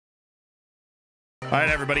All right,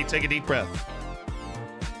 everybody, take a deep breath.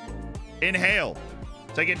 Inhale.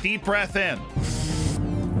 Take a deep breath in.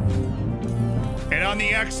 And on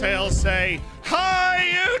the exhale, say,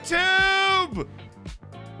 hi, YouTube!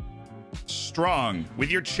 Strong, with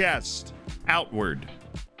your chest outward.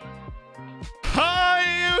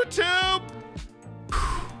 Hi, YouTube!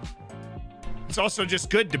 It's also just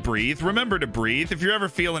good to breathe. Remember to breathe. If you're ever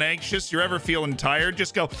feeling anxious, you're ever feeling tired,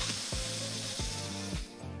 just go.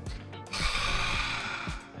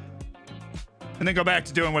 And then go back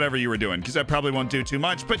to doing whatever you were doing, because that probably won't do too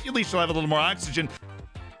much, but at least you'll have a little more oxygen.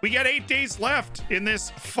 We got 8 days left in this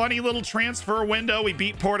funny little transfer window. We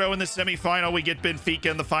beat Porto in the semifinal. We get Benfica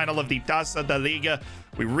in the final of the Taça da Liga.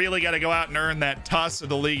 We really got to go out and earn that Taça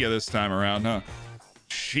da Liga this time around, huh?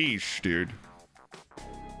 Sheesh, dude.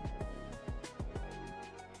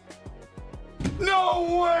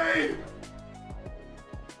 No way!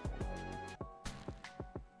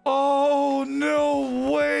 Oh,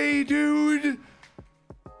 no way, dude.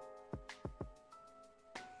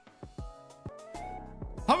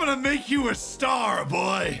 I'm gonna make you a star,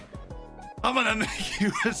 boy. I'm gonna make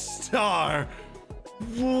you a star.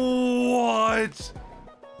 What?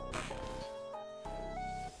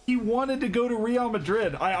 He wanted to go to Real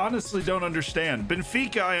Madrid. I honestly don't understand.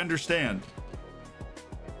 Benfica, I understand.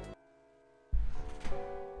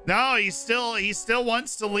 No, he still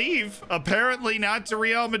wants to leave. Apparently not to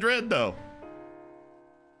Real Madrid, though.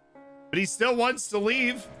 But he still wants to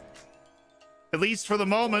leave. At least for the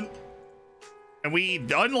moment. And we,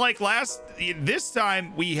 unlike this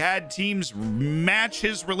time, we had teams match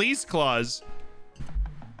his release clause.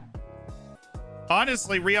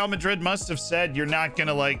 Honestly, Real Madrid must have said you're not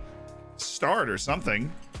gonna, like, start or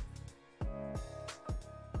something.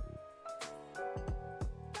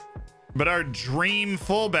 But our dream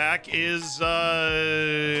fullback is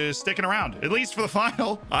sticking around, at least for the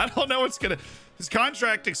final. I don't know what's gonna... His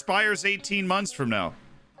contract expires 18 months from now.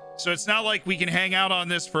 So it's not like we can hang out on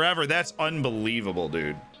this forever. That's unbelievable,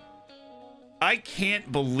 dude. I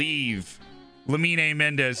can't believe Lamine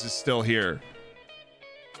Mendez is still here.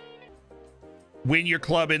 When your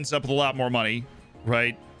club ends up with a lot more money,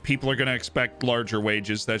 right? People are going to expect larger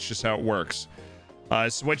wages. That's just how it works.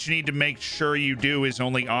 So what you need to make sure you do is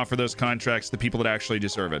only offer those contracts to people that actually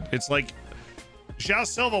deserve it. It's like João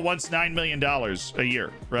Silva wants $9 million a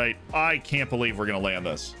year, right? I can't believe we're going to land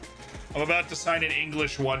this. I'm about to sign an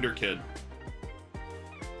English wonder kid.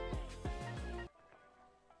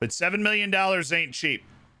 But $7 million ain't cheap.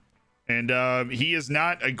 And he is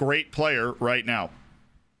not a great player right now.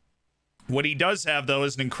 What he does have, though,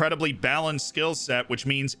 is an incredibly balanced skill set, which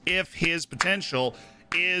means if his potential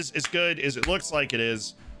is as good as it looks like it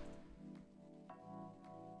is,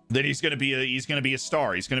 then he's going to be a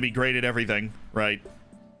star. He's going to be great at everything, right?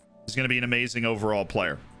 He's going to be an amazing overall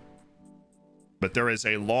player. But there is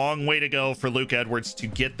a long way to go for Luke Edwards to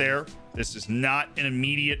get there. This is not an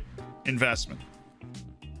immediate investment.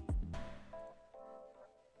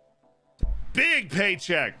 Big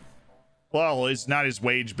paycheck. Well, it's not his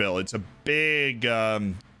wage bill. It's a big...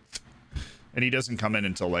 and he doesn't come in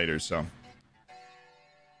until later, so...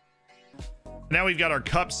 Now we've got our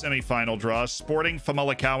Cup semifinal draw. Sporting,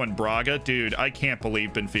 Famalicão, and Braga. Dude, I can't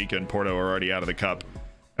believe Benfica and Porto are already out of the Cup.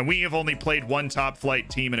 And we have only played one top-flight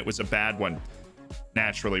team, and it was a bad one.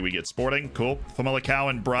 Naturally, we get Sporting. Cool. Famalicão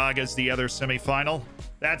and Braga is the other semifinal.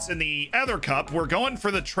 That's in the other Cup. We're going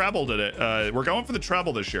for the treble today. We're going for the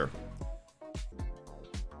treble this year.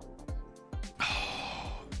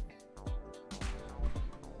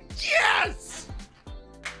 Yes!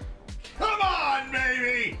 Come on,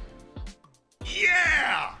 baby!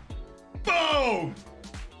 Yeah! Boom!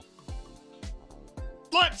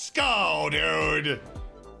 Let's go, dude!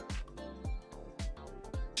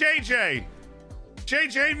 JJ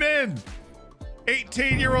Min,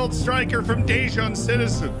 18-year-old striker from Daejeon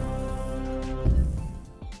Citizen.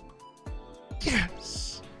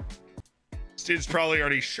 Yes! This dude's probably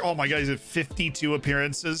already... Oh my god, he's at 52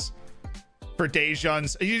 appearances for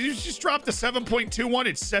Daejeon's. You just dropped the 7.21.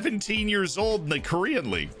 It's 17 years old in the Korean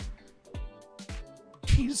League.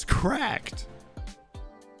 He's cracked.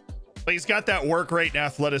 But he's got that work rate and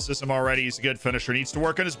athleticism already. He's a good finisher. Needs to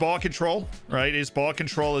work on his ball control, right? His ball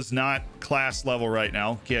control is not class level right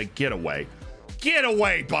now. Yeah, get away. Get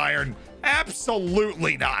away, Bayern.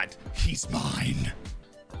 Absolutely not. He's mine.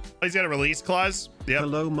 He's got a release clause. Yep.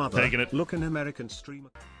 Hello, mother. Taking it. Look, an American streamer.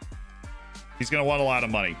 He's going to want a lot of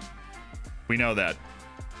money. We know that.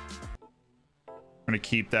 I'm going to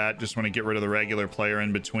keep that. Just want to get rid of the regular player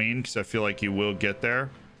in between because I feel like you will get there.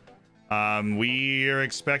 We are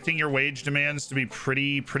expecting your wage demands to be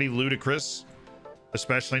pretty ludicrous,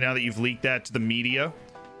 especially now that you've leaked that to the media.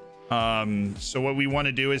 So what we want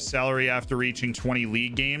to do is salary after reaching 20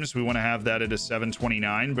 league games. We want to have that at a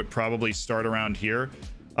 729, but probably start around here.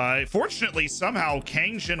 Fortunately, somehow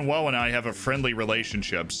Kang Jinwo and I have a friendly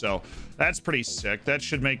relationship, so that's pretty sick. That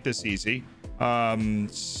should make this easy.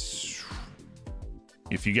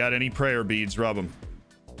 If you got any prayer beads, rub them.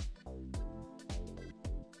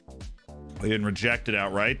 We didn't reject it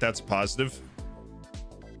outright. That's positive.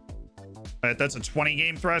 All right, that's a 20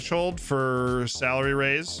 game threshold for salary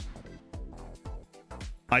raise.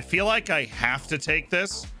 I feel like I have to take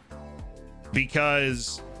this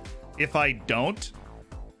because if I don't,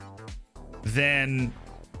 then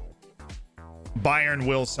Bayern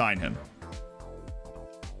will sign him.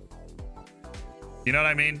 You know what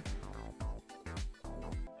I mean?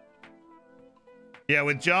 Yeah,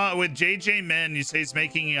 with JJ Min, you say he's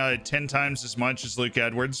making 10 times as much as Luke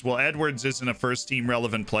Edwards. Well, Edwards isn't a first-team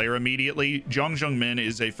relevant player immediately. Jong Min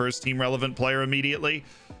is a first-team relevant player immediately.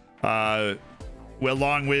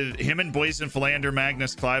 Along with him and Boysen Philander,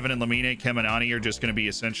 Magnus Cliven, and Lamine Kemenani are just going to be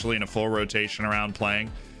essentially in a full rotation around playing.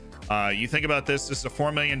 You think about this is a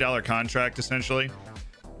 $4 million contract, essentially.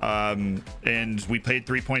 And we paid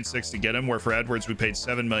 3.6 to get him, where for Edwards we paid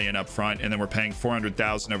 7 million up front, and then we're paying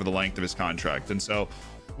 400,000 over the length of his contract. And so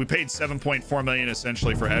we paid 7.4 million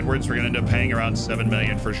essentially for Edwards. We're going to end up paying around 7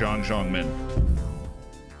 million for Jong Min.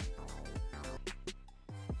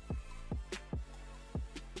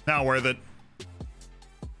 Not worth it.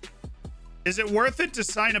 Is it worth it to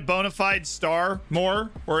sign a bona fide star more,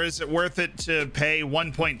 or is it worth it to pay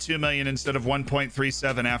 1.2 million instead of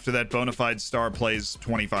 1.37 after that bona fide star plays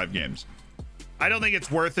 25 games? I don't think it's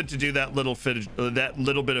worth it to do that little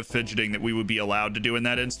bit of fidgeting that we would be allowed to do in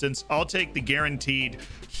that instance. I'll take the guaranteed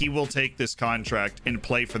he will take this contract and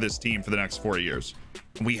play for this team for the next 4 years.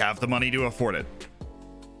 We have the money to afford it.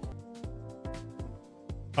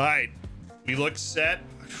 All right, we look set.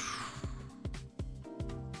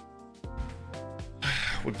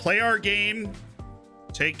 We play our game,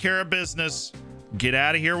 take care of business, get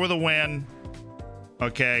out of here with a win.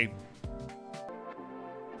 Okay.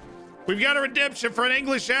 We've got a redemption for an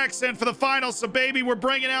English accent for the final, so baby, we're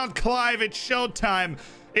bringing out Clive. It's showtime.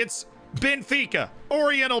 It's Benfica,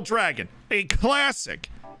 Oriental Dragon, a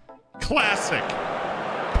classic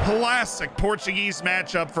Portuguese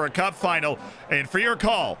matchup for a cup final. And for your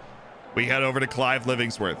call, we head over to Clive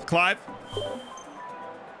Livingsworth. Clive?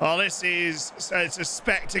 Oh, it's a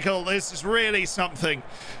spectacle. This is really something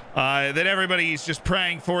that everybody's just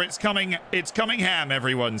praying for. It's coming ham,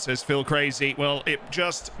 everyone, says Phil Crazy. Well, it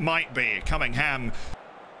just might be coming ham.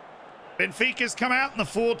 Benfica's come out in the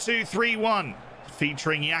 4-2-3-1,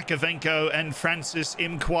 featuring Yakovenko and Francis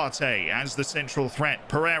Mkwate as the central threat.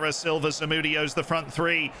 Pereira, Silva, Zamudio's the front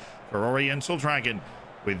three for Oriental Dragon,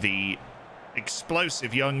 with the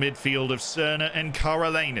explosive young midfield of Cerna and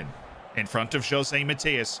Karolainen in front of Jose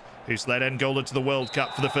Matias, who's led Angola to the World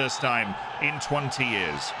Cup for the first time in 20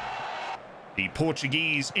 years. The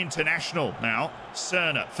Portuguese international now,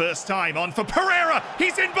 Cerna, first time on for Pereira.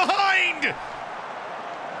 He's in behind!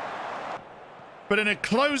 But in a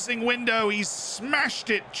closing window, he's smashed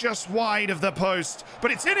it just wide of the post.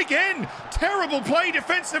 But it's in again! Terrible play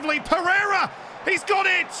defensively. Pereira! He's got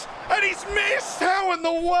it! And he's missed! How in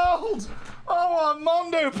the world? Oh,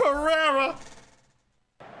 Armando Pereira!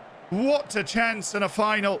 What a chance in a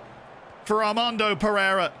final for Armando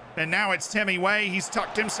Pereira. And now it's Timmy Way. He's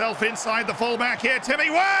tucked himself inside the fullback here. Timmy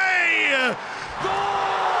Way! Goal!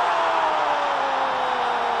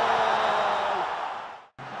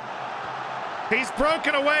 He's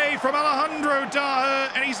broken away from Alejandro Daher,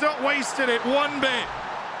 and he's not wasted it one bit.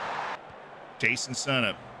 Jason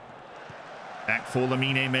Cerna. Back for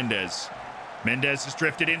Lamine Mendes. Mendes has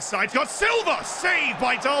drifted inside. Got Silva! Saved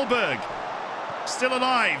by Dahlberg. Still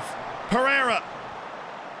alive. Pereira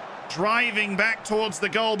driving back towards the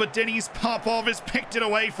goal, but Denny's Popov has picked it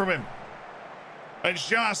away from him. And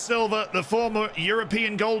Jar Silva, the former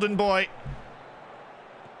European golden boy,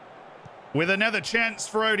 with another chance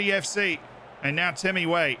for ODFC. And now Timmy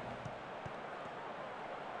Way,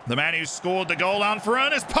 the man who scored the goal on for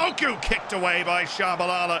Ernest Poku, kicked away by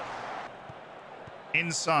Shabalala.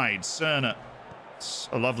 Inside, Cerna. It's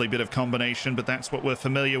a lovely bit of combination, but that's what we're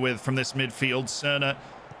familiar with from this midfield. Cerna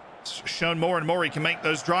shown more and more he can make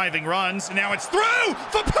those driving runs, and now it's through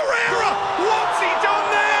for Pereira. What's he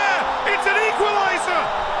done there? It's an equalizer.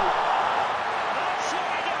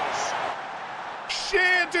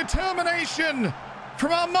 Sheer determination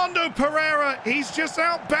from Armando Pereira. He's just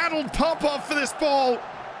out-battled Popov for this ball.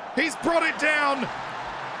 He's brought it down,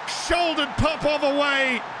 shouldered Popov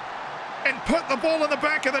away, and put the ball in the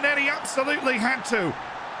back of the net. He absolutely had to.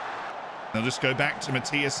 They'll just go back to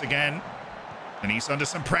Matias again. And he's under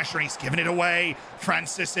some pressure. He's giving it away.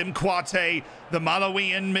 Francis Mkwate, the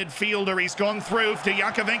Malawian midfielder. He's gone through to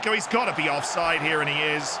Yakovenko. He's got to be offside here, and he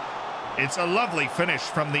is. It's a lovely finish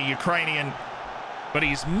from the Ukrainian, but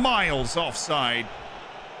he's miles offside.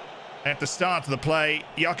 At the start of the play,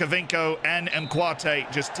 Yakovenko and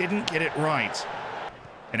Mkwate just didn't get it right.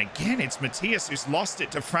 And again, it's Matthias who's lost it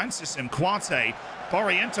to Francis Mkwate.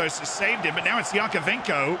 Barrientos has saved him, but now it's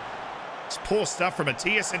Yakovenko. It's poor stuff from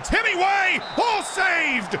Matthias, and Timmy Way, all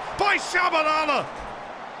saved by Shabalala.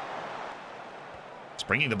 It's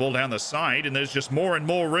bringing the ball down the side, and there's just more and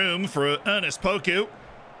more room for Ernest Poku.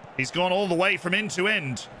 He's gone all the way from end to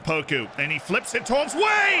end, Poku, and he flips it towards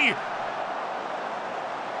Way.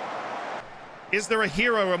 Is there a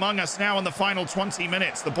hero among us now in the final 20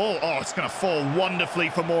 minutes? The ball, oh, it's going to fall wonderfully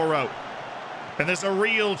for Moro. And there's a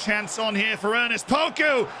real chance on here for Ernest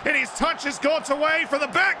Poku, and his touch has got away from the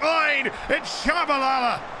back line. It's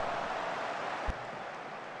Shabalala.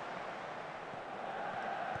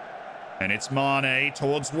 And it's Mane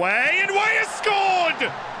towards Way, and Way has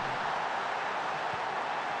scored!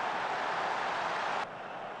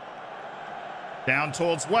 Down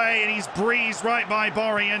towards Way, and he's breezed right by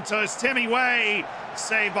Barrientos. Timmy Way,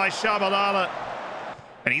 saved by Shabalala.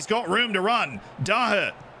 And he's got room to run.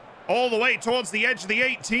 Daher, all the way towards the edge of the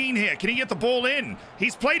 18 here. Can he get the ball in?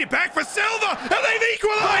 He's played it back for Silva, and they've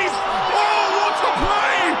equalized! Oh, what a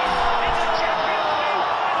play!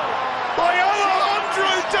 By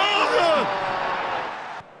Alejandro Daher!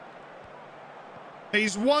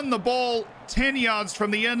 He's won the ball 10 yards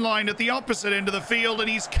from the end line at the opposite end of the field, and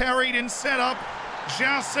he's carried and set up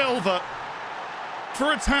Ja Silva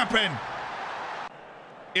for a tap-in.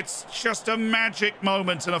 It's just a magic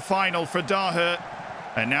moment in a final for Daher.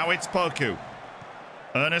 And now it's Poku.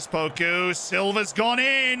 Ernest Poku. Silva's gone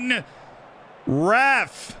in.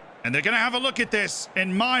 Ref. And they're going to have a look at this.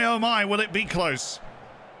 And my, oh my, will it be close.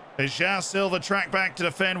 As Ja Silva tracked back to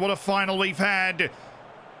defend. What a final we've had.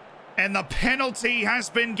 And the penalty has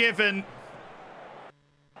been given.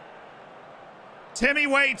 Timmy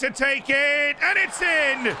Way to take it. And it's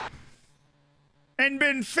in. And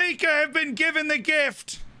Benfica have been given the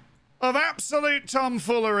gift of absolute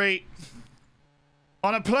tomfoolery.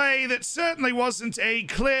 On a play that certainly wasn't a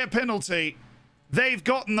clear penalty. They've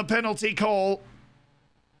gotten the penalty call.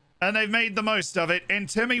 And they've made the most of it. And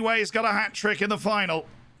Timmy Way's got a hat-trick in the final.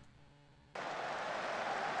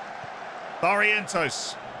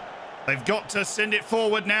 Barrientos. They've got to send it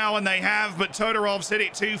forward now, and they have, but Todorov's hit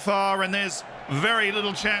it too far, and there's very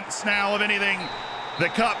little chance now of anything. The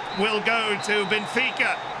cup will go to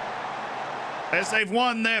Benfica as they've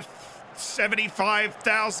won their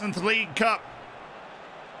 75,000th League Cup.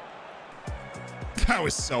 That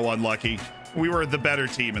was so unlucky. We were the better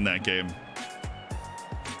team in that game.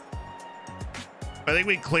 I think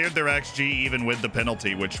we cleared their XG even with the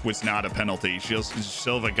penalty, which was not a penalty.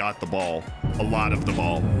 Silva got the ball, a lot of the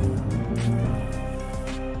ball.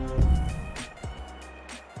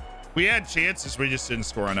 We had chances, we just didn't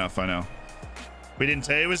score enough, I know. We didn't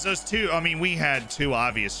take, it was those two. I mean, we had two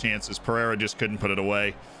obvious chances. Pereira just couldn't put it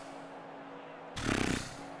away.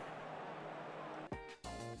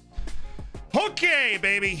 Okay,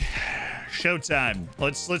 baby. Showtime.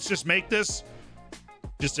 Let's just make this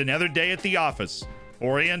just another day at the office.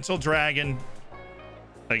 Oriental Dragon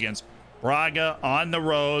against Braga on the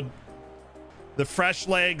road. The fresh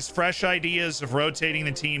legs, fresh ideas of rotating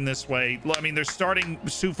the team this way. I mean, they're starting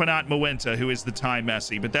Sufanat Muenta, who is the time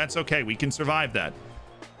Messi, but that's okay. We can survive that.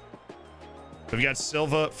 We've got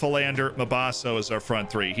Silva, Philander, Mabasso as our front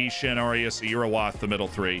three. Hishin, Arias, Irawath, the middle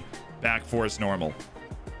three. Back four is normal.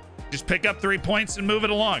 Just pick up 3 points and move it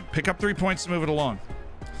along. Pick up 3 points and move it along.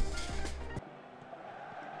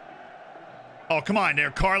 Oh, come on there,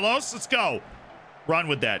 Carlos. Let's go. Run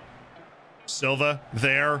with that. Silva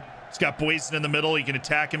there. He's got Boysen in the middle. He can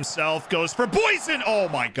attack himself. Goes for Boysen. Oh,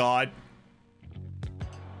 my God.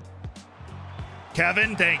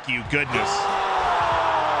 Kevin, thank you. Goodness.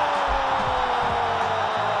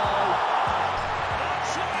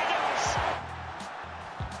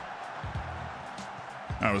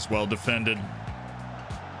 That was well defended.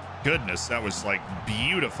 Goodness, that was like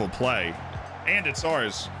beautiful play. And it's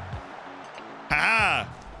ours. Ha!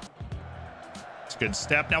 It's a good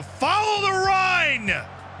step. Now follow the run!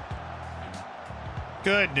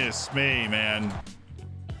 Goodness me, man.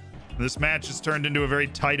 This match has turned into a very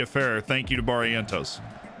tight affair. Thank you to Barrientos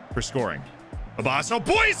for scoring. Abasso,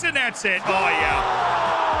 Boysen, that's it. Oh, yeah.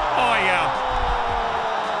 Oh, yeah.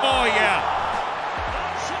 Oh, yeah.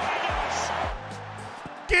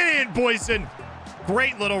 Get in, Boysen.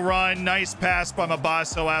 Great little run. Nice pass by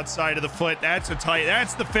Mabasso outside of the foot. That's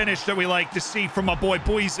the finish that we like to see from my boy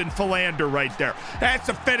Boysen Philander right there. That's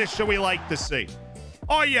the finish that we like to see.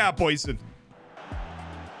 Oh yeah, Boysen.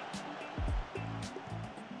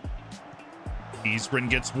 Isbrin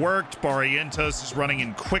gets worked. Barrientos is running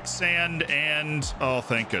in quicksand, and oh,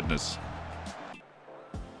 thank goodness.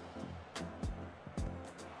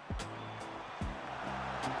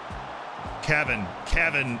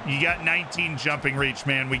 Kevin, you got 19 jumping reach,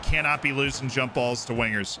 man. We cannot be losing jump balls to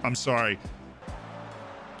wingers. I'm sorry.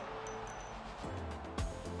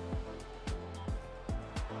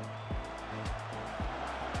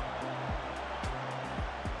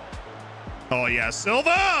 Oh, yeah,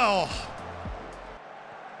 Silva! Oh.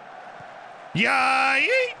 Yay!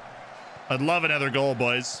 I'd love another goal,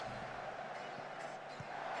 boys.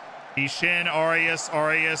 Ishin,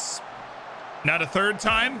 Arias. Not a third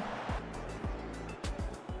time?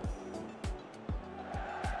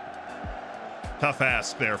 Tough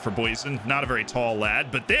ask there for Boysen. Not a very tall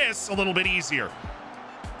lad, but this a little bit easier.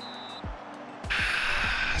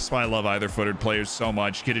 That's why I love either-footed players so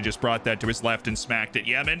much. Could have just brought that to his left and smacked it.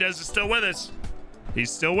 Yeah, Mendez is still with us. He's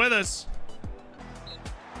still with us.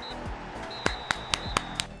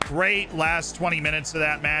 Great last 20 minutes of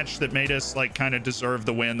that match that made us like kind of deserve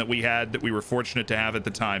the win that we had, that we were fortunate to have at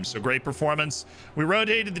the time. So great performance. We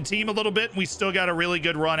rotated the team a little bit, and we still got a really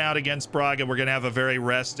good run out against Braga. We're going to have a very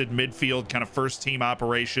rested midfield kind of first team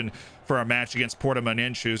operation for our match against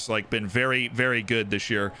Portimonense, who's like been very, very good this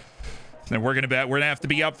year. And we're going to have to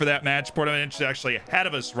be up for that match. Portimonense is actually ahead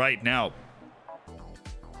of us right now.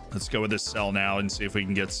 Let's go with this sell now and see if we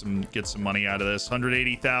can get some money out of this.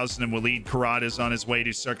 180,000, and Walid Karat is on his way to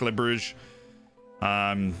Cercle Bruges.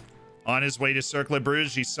 On his way to Cercle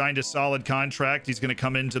Bruges, he signed a solid contract. He's going to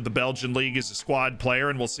come into the Belgian league as a squad player,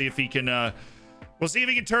 and we'll see if he can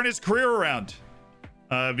turn his career around.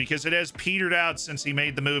 Because it has petered out since he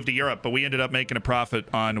made the move to Europe, but we ended up making a profit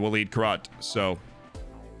on Walid Karat. So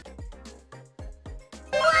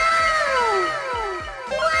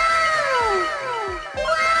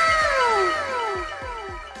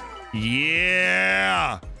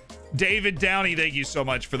yeah, David Downey, thank you so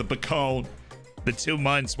much for the Bacone. The 2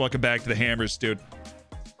 months. Welcome back to the Hammers, dude.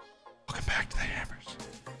 Welcome back to the Hammers.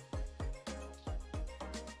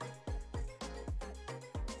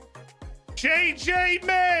 JJ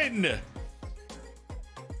Men!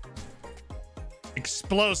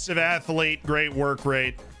 Explosive athlete, great work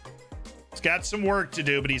rate. He's got some work to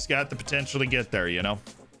do, but he's got the potential to get there, you know?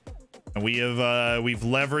 And we've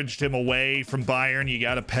leveraged him away from Bayern. You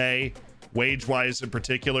got to pay, wage-wise in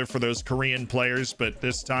particular, for those Korean players, but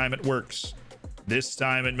this time it works. This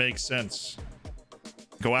time it makes sense.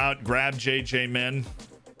 Go out, grab JJ Min.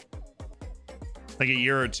 I think a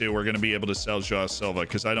year or two we're going to be able to sell Joao Silva,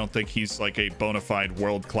 because I don't think he's like a bona fide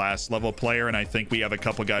world-class level player, and I think we have a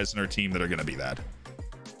couple guys in our team that are going to be that.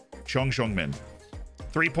 Chong Min.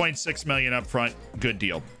 3.6 million up front. Good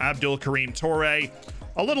deal. Abdul Karim Toure.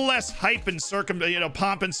 A little less hype and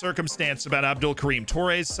pomp and circumstance about Abdul Karim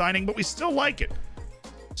Toure's signing, but we still like it.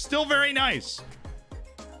 Still very nice.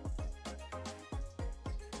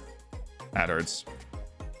 That hurts.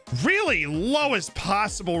 Really lowest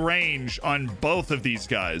possible range on both of these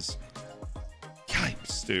guys.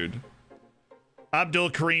 Yikes, dude. Abdul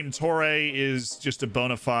Karim Toure is just a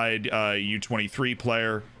bona fide U23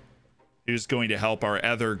 player who's going to help our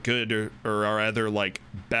other good or our other like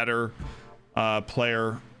better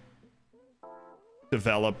player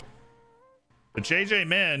develop. But JJ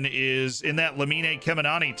Min is in that Lamine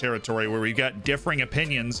Kemenani territory where we've got differing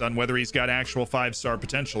opinions on whether he's got actual 5-star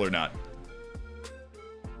potential or not.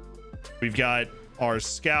 We've got our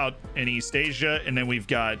scout in East Asia, and then we've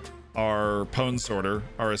got our Pone Sorter,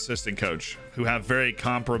 our assistant coach, who have very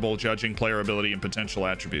comparable judging player ability and potential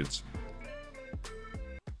attributes.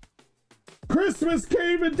 Christmas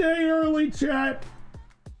came a day early, chat.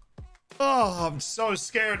 Oh, I'm so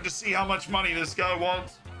scared to see how much money this guy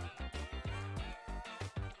wants.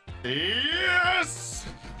 Yes!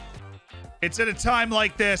 It's at a time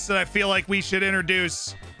like this that I feel like we should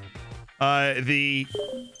introduce the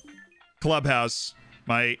clubhouse.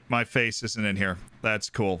 My face isn't in here.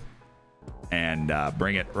 That's cool. And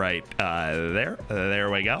bring it right there.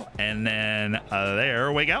 There we go. And then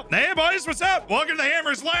there we go. Hey, boys, what's up? Welcome to the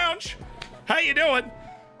Hammers Lounge. How you doing?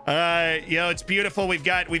 It's beautiful. We've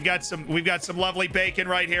got some lovely bacon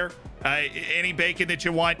right here. Any bacon that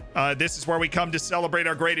you want. This is where we come to celebrate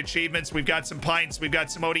our great achievements. We've got some pints. We've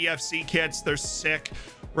got some ODFC kits. They're sick,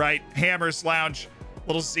 right? Hammers Lounge.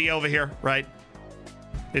 Little Z over here, right?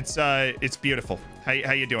 It's beautiful. How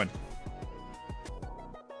you doing?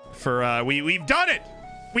 We've done it.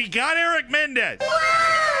 We got Eric Mendez.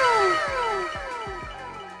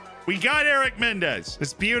 We got Eric Mendez.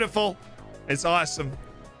 It's beautiful. It's awesome.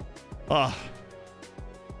 Oh.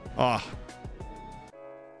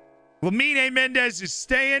 Lamine Mendez is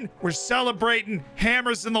staying. We're celebrating.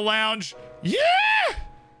 Hammers in the lounge. Yeah!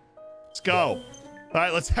 Let's go. All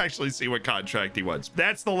right, let's actually see what contract he wants.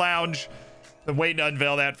 That's the lounge. Been waiting to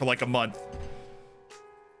unveil that for like a month.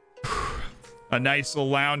 A nice little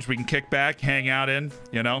lounge we can kick back, hang out in,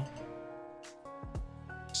 you know.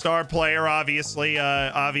 Star player, obviously.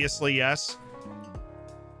 Obviously, yes.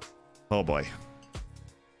 Oh, boy.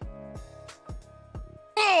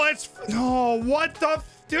 Oh, it's... Oh, what the...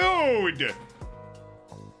 Dude!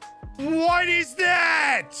 What is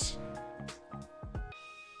that?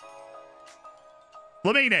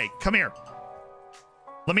 Lamine, come here.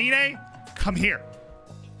 Lamine, come here.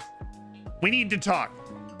 We need to talk.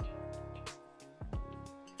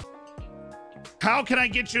 How can I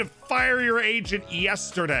get you to fire your agent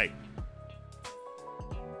yesterday?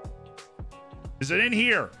 Is it in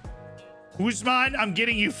here? Usman, I'm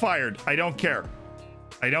getting you fired. I don't care.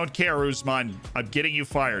 I don't care, Usman. I'm getting you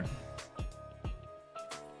fired.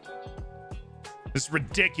 This is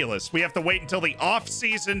ridiculous. We have to wait until the off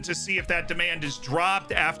season to see if that demand is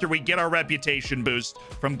dropped after we get our reputation boost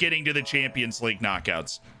from getting to the Champions League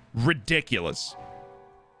knockouts. Ridiculous.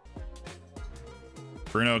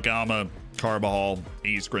 Bruno Gama, Carbajal,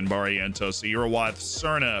 Iskren, Barrientos, Irawath,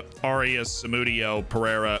 Cerna, Arias, Samudio,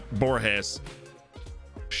 Pereira, Borges,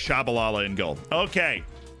 Shabalala in goal. Okay.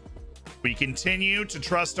 We continue to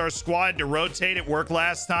trust our squad to rotate. It worked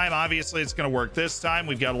last time. Obviously, it's going to work this time.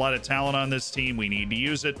 We've got a lot of talent on this team. We need to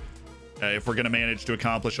use it if we're going to manage to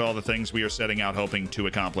accomplish all the things we are setting out hoping to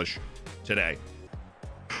accomplish today.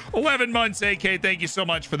 11 months, AK. Thank you so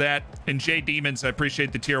much for that. And Jay Demons, I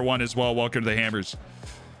appreciate the tier 1 as well. Welcome to the Hammers.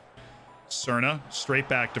 Cerna, straight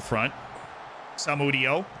back to front.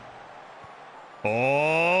 Samudio.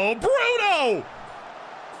 Oh, Bruno!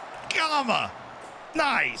 Gama!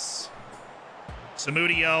 Nice.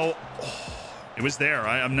 Samudio. Oh, it was there.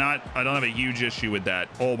 I don't have a huge issue with that.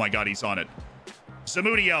 Oh my God, he's on it.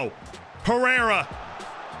 Samudio. Herrera.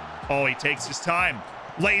 Oh, he takes his time.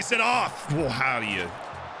 Lays it off. Well, how do you...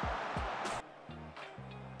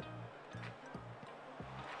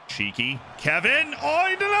 Cheeky. Kevin.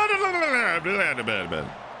 Oh,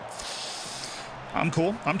 I'm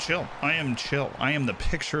cool. I'm chill. I am chill. I am the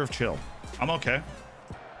picture of chill. I'm okay.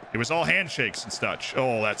 It was all handshakes and such.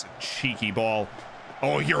 Oh, that's a cheeky ball.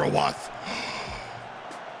 Oh, you're a wath.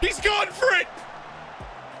 He's gone for it.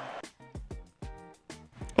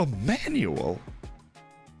 Emmanuel.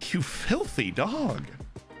 You filthy dog.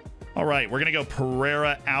 All right, we're going to go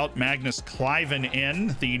Pereira out, Magnus Cliven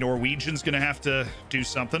in. The Norwegian's going to have to do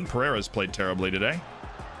something. Pereira's played terribly today.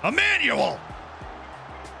 Emmanuel!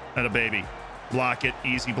 And a baby. Block it.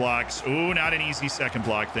 Easy blocks. Ooh, not an easy second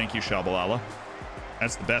block. Thank you, Shabalala.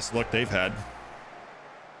 That's the best look they've had.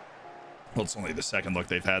 Well, it's only the second look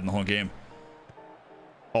they've had in the whole game.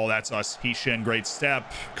 Oh, that's us. Hishin, great step.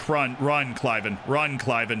 Run, Cliven. Run,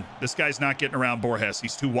 Cliven. This guy's not getting around Borges.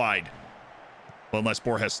 He's too wide. Well, unless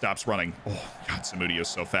Borges stops running. Oh, God, Samudio's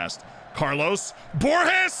so fast. Carlos.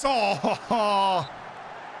 Borges! Oh! All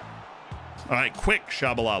right, quick,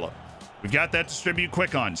 Shabalala. We've got that distribute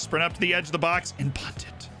quick on. Sprint up to the edge of the box and punt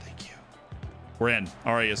it. Thank you. We're in.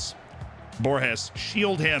 Arias. Borges.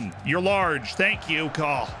 Shield him. You're large. Thank you.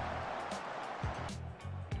 Call.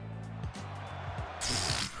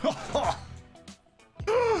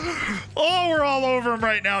 Oh, we're all over him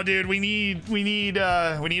right now, dude. We need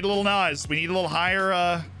a little noise. We need a little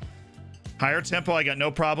higher tempo. I got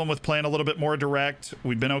no problem with playing a little bit more direct.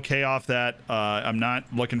 We've been okay off that. I'm not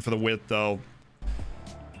looking for the width though.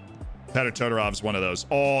 Petr Todorov's one of those.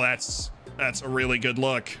 Oh, that's a really good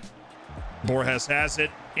look. Borges has it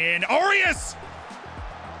in Arias.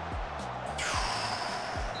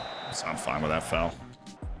 So I'm fine with that foul.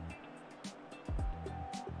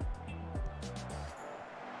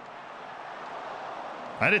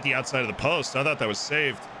 I hit the outside of the post. I thought that was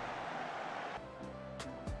saved.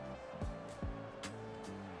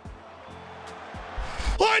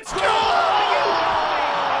 Let's go!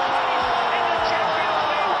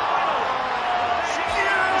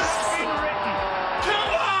 Yes!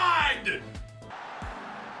 Come on!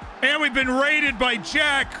 And we've been raided by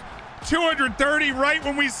Jack. 230 right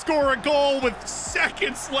when we score a goal with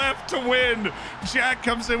seconds left to win. Jack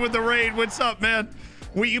comes in with the raid. What's up, man?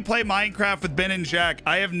 Will you play Minecraft with Ben and Jack?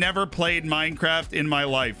 I have never played Minecraft in my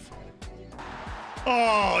life.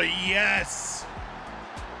 Oh, yes.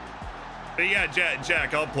 But yeah,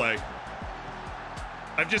 Jack, I'll play.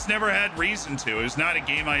 I've just never had reason to. It was not a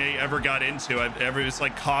game I ever got into. It's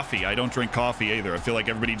like coffee. I don't drink coffee either. I feel like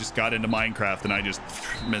everybody just got into Minecraft and I just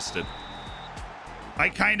missed it. I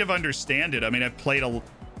kind of understand it. I mean, I've played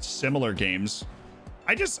similar games.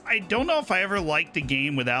 I don't know if I ever liked a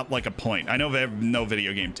game without like a point. I know no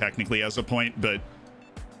video game technically has a point, but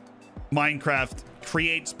Minecraft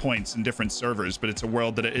creates points in different servers, but it's a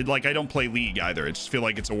world that like I don't play League either. I just feel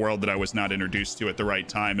like it's a world that I was not introduced to at the right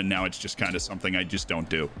time, and now it's just kind of something I just don't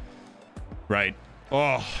do. Right.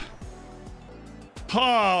 Oh,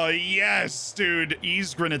 yes, dude.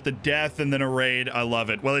 Isgrin at the death and then a raid. I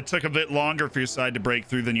love it. Well, it took a bit longer for your side to break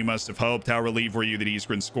through than you must have hoped. How relieved were you that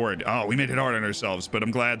Isgrin scored? Oh, we made it hard on ourselves, but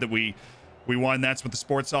I'm glad that we won. That's what the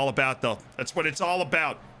sport's all about, though. That's what it's all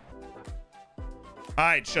about. All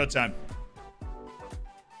right, showtime.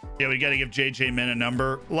 Yeah, we got to give JJ Min a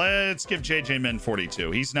number. Let's give JJ Min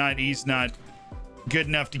 42. He's not good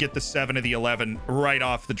enough to get the 7 of the 11 right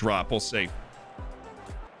off the drop. We'll see.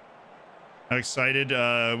 Excited.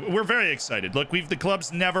 We're very excited. Look, the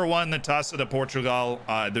club's never won the Taça de Portugal.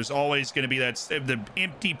 There's always going to be the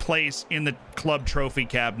empty place in the club trophy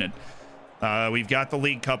cabinet. We've got the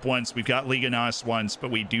League Cup once, we've got Liga NOS once,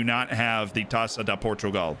 but we do not have the Taça de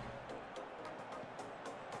Portugal.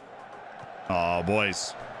 Oh,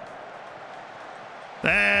 boys.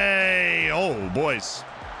 Hey, oh, boys.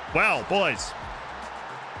 Well, boys.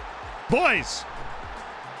 Boys.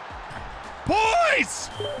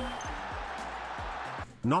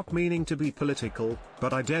 Not meaning to be political,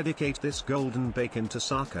 but I dedicate this golden bacon to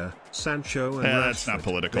Saka, Sancho and Rashford. That's not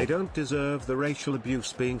political. They don't deserve the racial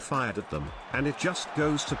abuse being fired at them, and it just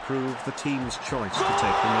goes to prove the team's choice to take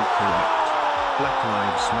them incorrect. Black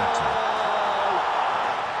Lives Matter.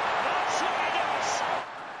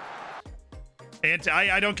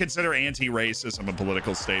 I don't consider anti-racism a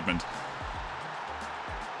political statement.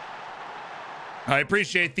 I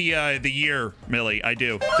appreciate the year, Millie. I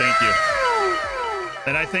do. Thank you.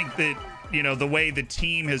 And I think that, you know, the way the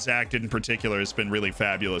team has acted in particular has been really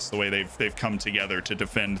fabulous. The way they've come together to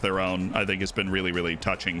defend their own, I think, has been really, really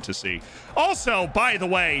touching to see. Also, by the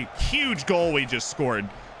way, huge goal we just scored.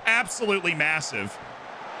 Absolutely massive.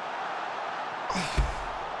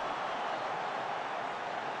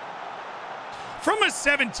 From a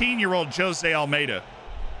 17-year-old Jose Almeida,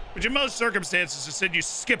 which in most circumstances has said you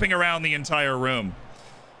skipping around the entire room.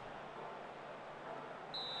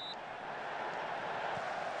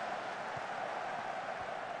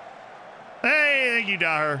 Hey, thank you,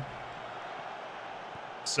 Daher.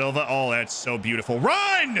 Silva, oh, that's so beautiful.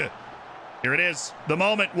 Run! Here it is, the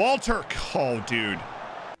moment. Walter, oh, dude.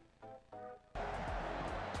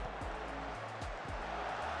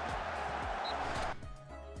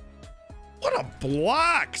 What a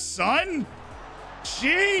block, son.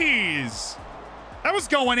 Jeez. That was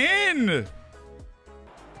going in.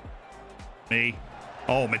 Me.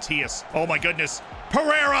 Oh, Matias. Oh, my goodness.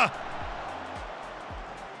 Pereira.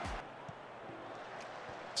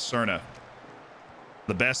 Serna.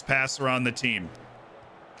 The best passer on the team.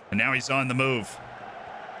 And now he's on the move.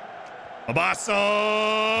 Abasso.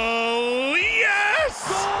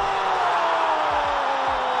 Yes!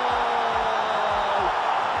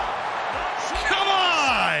 Come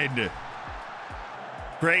on!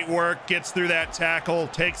 Great work. Gets through that tackle.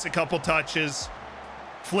 Takes a couple touches.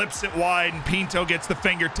 Flips it wide, and Pinto gets the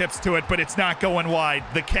fingertips to it, but it's not going wide.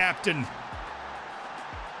 The captain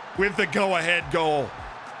with the go-ahead goal.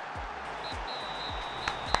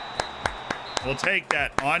 We'll take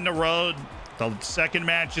that on the road. The second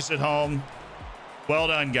match is at home. Well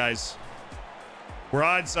done, guys. We're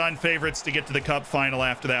odds-on favorites to get to the cup final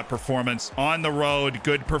after that performance. On the road,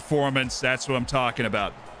 good performance. That's what I'm talking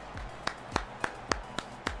about.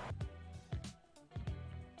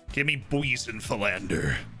 Give me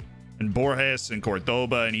Buisenfalander. And Borges and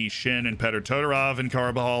Cordoba and Ishin and Petr Todorov and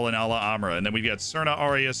Carbajal and Ala Amra. And then we've got Serna,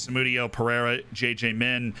 Arias, Samudio, Pereira, JJ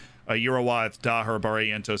Min, Urawath, Daher,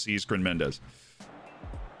 Barrientos, Isgrin, Mendez.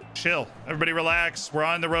 Chill. Everybody relax. We're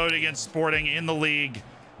on the road against Sporting in the league.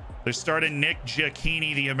 They're starting Nick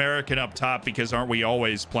Giacchini, the American, up top, because aren't we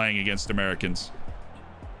always playing against Americans?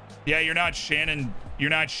 Yeah, you're not Shannon. You're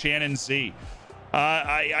not Shannon Z.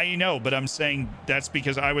 I know, but I'm saying that's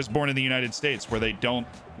because I was born in the United States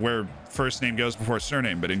where first name goes before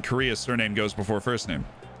surname, but in Korea, surname goes before first name.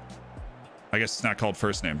 I guess it's not called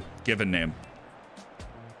first name, given name.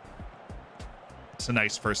 It's a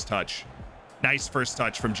nice first touch. Nice first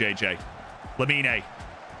touch from JJ. Lamine.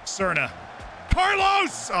 Serna.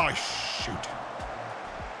 Carlos! Oh, shoot.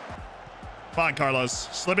 Come on, Carlos.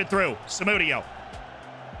 Slip it through. Samudio.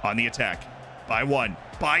 On the attack. By one.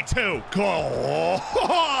 By two. Goal.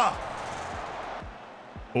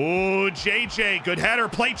 Oh, JJ, good header.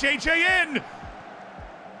 Play JJ in.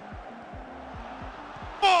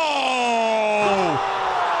 Oh!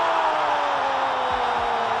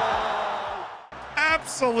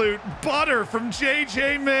 Absolute butter from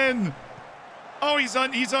JJ Min. Oh, he's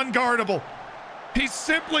unguardable. He's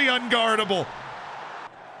simply unguardable.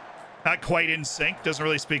 Not quite in sync. Doesn't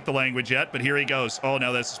really speak the language yet, but here he goes. Oh,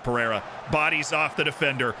 no, this is Pereira. Bodies off the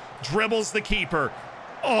defender. Dribbles the keeper.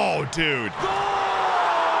 Oh, dude.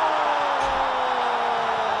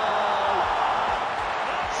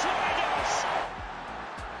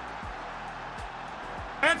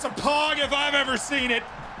 That's a pog if I've ever seen it.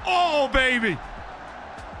 Oh, baby.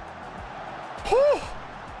 Whew.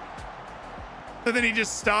 And then he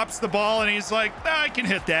just stops the ball and he's like, I can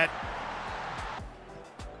hit that.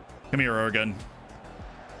 Come here, Ergun.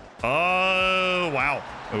 Oh, wow.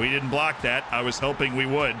 We didn't block that. I was hoping we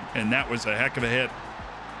would, and that was a heck of a hit.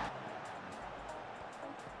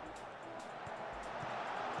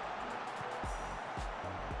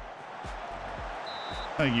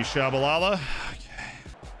 Thank you, Shabalala.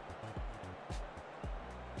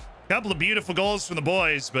 Couple of beautiful goals from the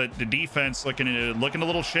boys, but the defense looking a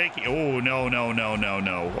little shaky. Oh, no.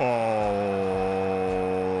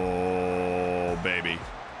 Oh, baby.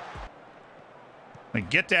 Like,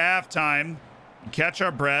 get to halftime, catch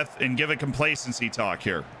our breath, and give a complacency talk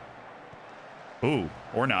here. Ooh,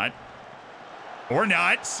 or not. Or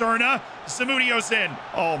not. Cerna. Zamudio's in.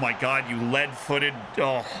 Oh, my God, you lead-footed.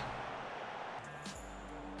 Oh.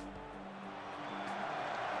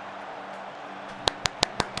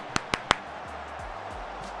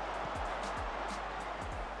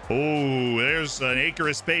 Oh, there's an acre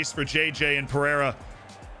of space for JJ and Pereira.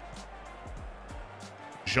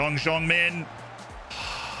 Zhong Min.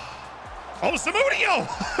 Oh,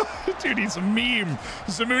 Zamudio! Dude, he's a meme.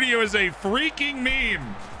 Zamudio is a freaking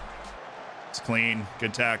meme. It's clean.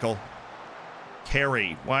 Good tackle.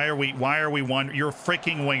 Carry. Why are we wondering? You're a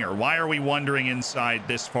freaking winger. Why are we wandering inside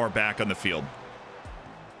this far back on the field?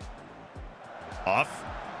 Off.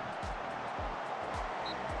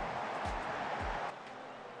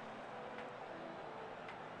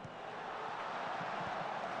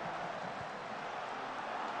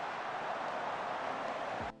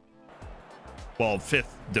 Well,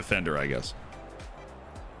 fifth defender, I guess.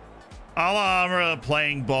 Alhambra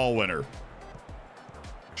playing ball winner.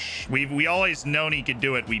 We always known he could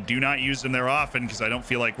do it. We do not use him there often because I don't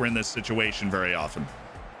feel like we're in this situation very often.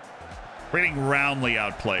 We're getting roundly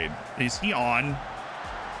outplayed. Is he on?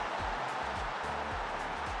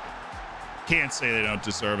 Can't say they don't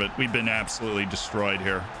deserve it. We've been absolutely destroyed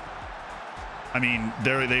here. I mean,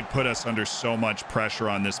 they've put us under so much pressure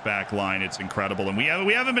on this back line. It's incredible. And we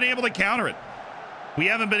haven't been able to counter it. We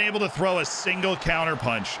haven't been able to throw a single counter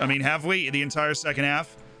punch. I mean, have we the entire second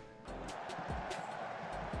half?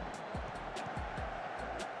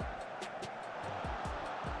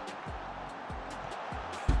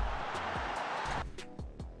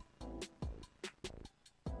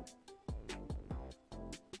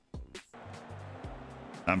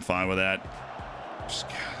 I'm fine with that.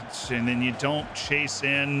 And then you don't chase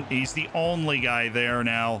in. He's the only guy there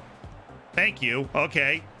now. Thank you.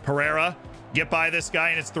 Okay, Pereira. Get by this guy,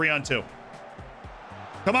 and it's 3-on-2.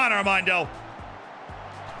 Come on, Armando.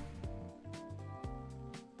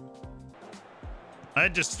 A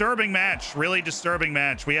disturbing match. Really disturbing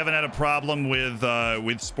match. We haven't had a problem with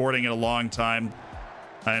Sporting in a long time.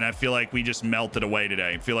 And I feel like we just melted away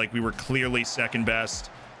today. I feel like we were clearly second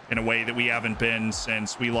best in a way that we haven't been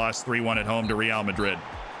since we lost 3-1 at home to Real Madrid.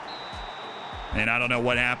 And I don't know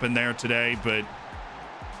what happened there today, but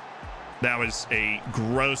that was a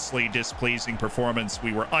grossly displeasing performance.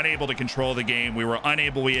 We were unable to control the game. We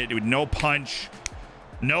had no punch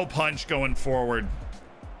going forward.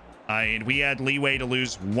 And we had leeway to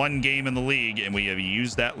lose one game in the league, and we have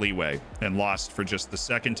used that leeway and lost for just the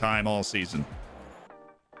second time all season.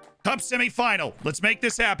 Cup semifinal. Let's make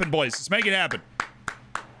this happen, boys. Let's make it happen.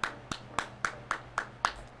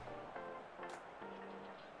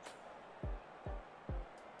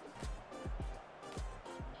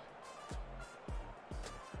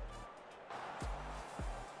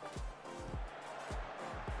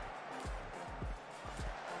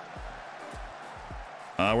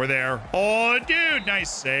 We're there. Oh, dude. Nice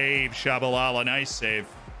save. Shabalala. Nice save.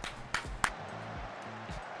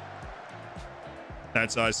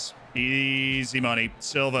 That's us. Easy money.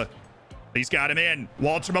 Silva. He's got him in.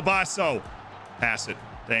 Walter Mabasso. Pass it.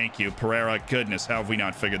 Thank you. Pereira. Goodness, how have we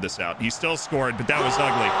not figured this out? He still scored, but that was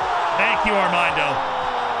ugly. Thank you, Armando.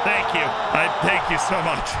 Thank you. Thank you so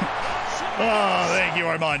much. Oh, thank you,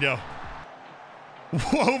 Armando.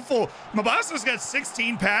 Woeful. Mabasso's got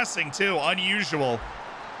 16 passing, too. Unusual.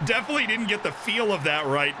 Definitely didn't get the feel of that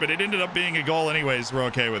right, but it ended up being a goal anyways. We're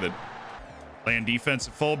okay with it. Playing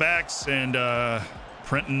defensive fullbacks and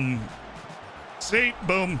printing. See,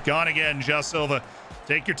 boom, gone again. Ja Silva,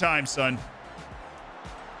 take your time, son.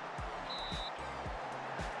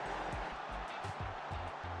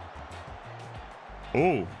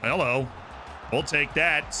 Oh, hello. We'll take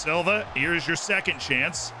that. Silva, here's your second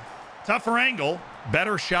chance. Tougher angle,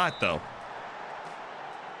 better shot though.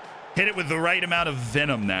 Hit it with the right amount of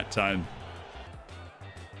venom that time.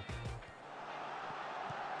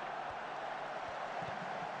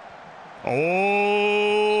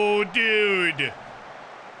 Oh, dude.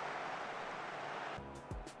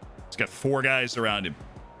 He's got 4 guys around him.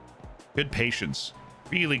 Good patience.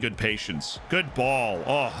 Really good patience. Good ball.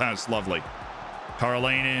 Oh, that's lovely.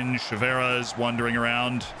 Karlanen, Chavera's wandering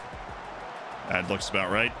around. That looks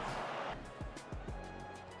about right.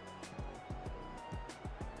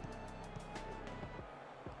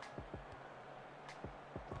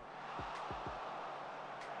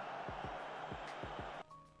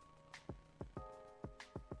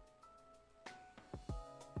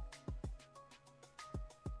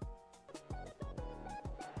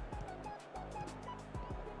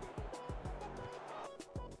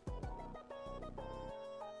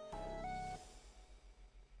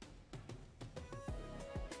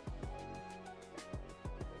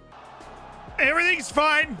 Everything's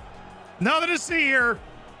fine. Nothing to see here.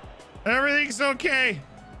 Everything's okay.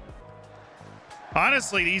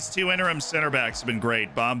 Honestly, these 2 interim center backs have been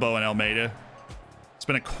great. Bombo and Almeida. It's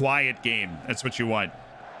been a quiet game. That's what you want.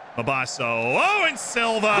 Mabasso. Oh, and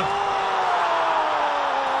Silva.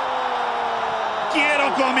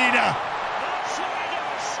 Quiero comida.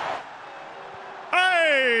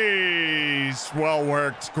 Hey, well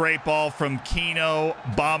worked. Great ball from Kino,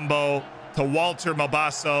 Bombo to Walter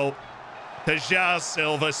Mabasso. To Ja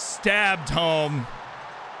Silva, stabbed home.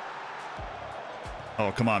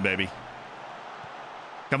 Oh, come on, baby.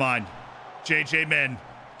 Come on. JJ Min.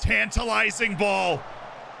 Tantalizing ball.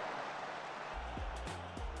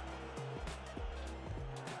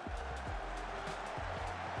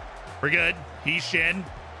 We're good. He's Shin.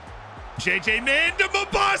 JJ Min to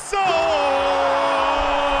Mabasso!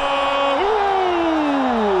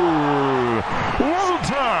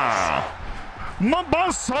 Walter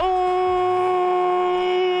Mabasso!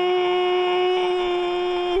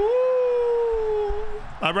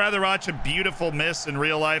 I'd rather watch a beautiful miss in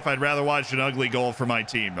real life. I'd rather watch an ugly goal for my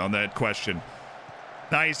team on that question.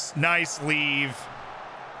 Nice leave.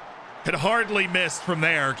 Could hardly miss from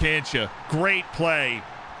there, can't you? Great play.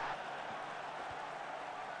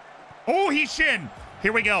 Oh, he's Shin.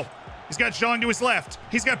 Here we go. He's got Zhang to his left.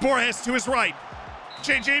 He's got Borges to his right.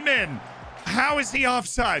 JJ Min. How is he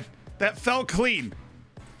offside? That felt clean.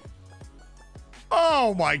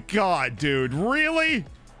 Oh my God, dude. Really?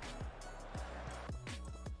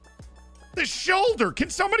 The shoulder. Can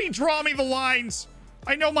somebody draw me the lines?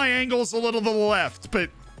 I know my angle's a little to the left, but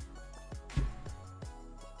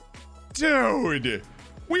dude,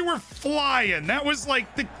 we were flying. That was like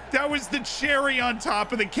that was the cherry on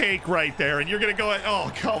top of the cake right there. And you're gonna go,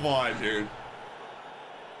 oh, come on, dude.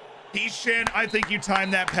 Ishin, I think you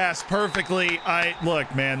timed that pass perfectly.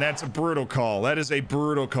 Look, man, that's a brutal call. That is a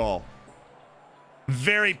brutal call.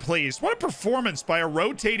 Very pleased. What a performance by a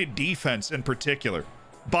rotated defense in particular.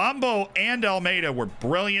 Bombo and Almeida were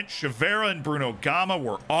brilliant. Chavera and Bruno Gama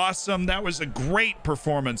were awesome. That was a great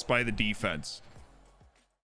performance by the defense.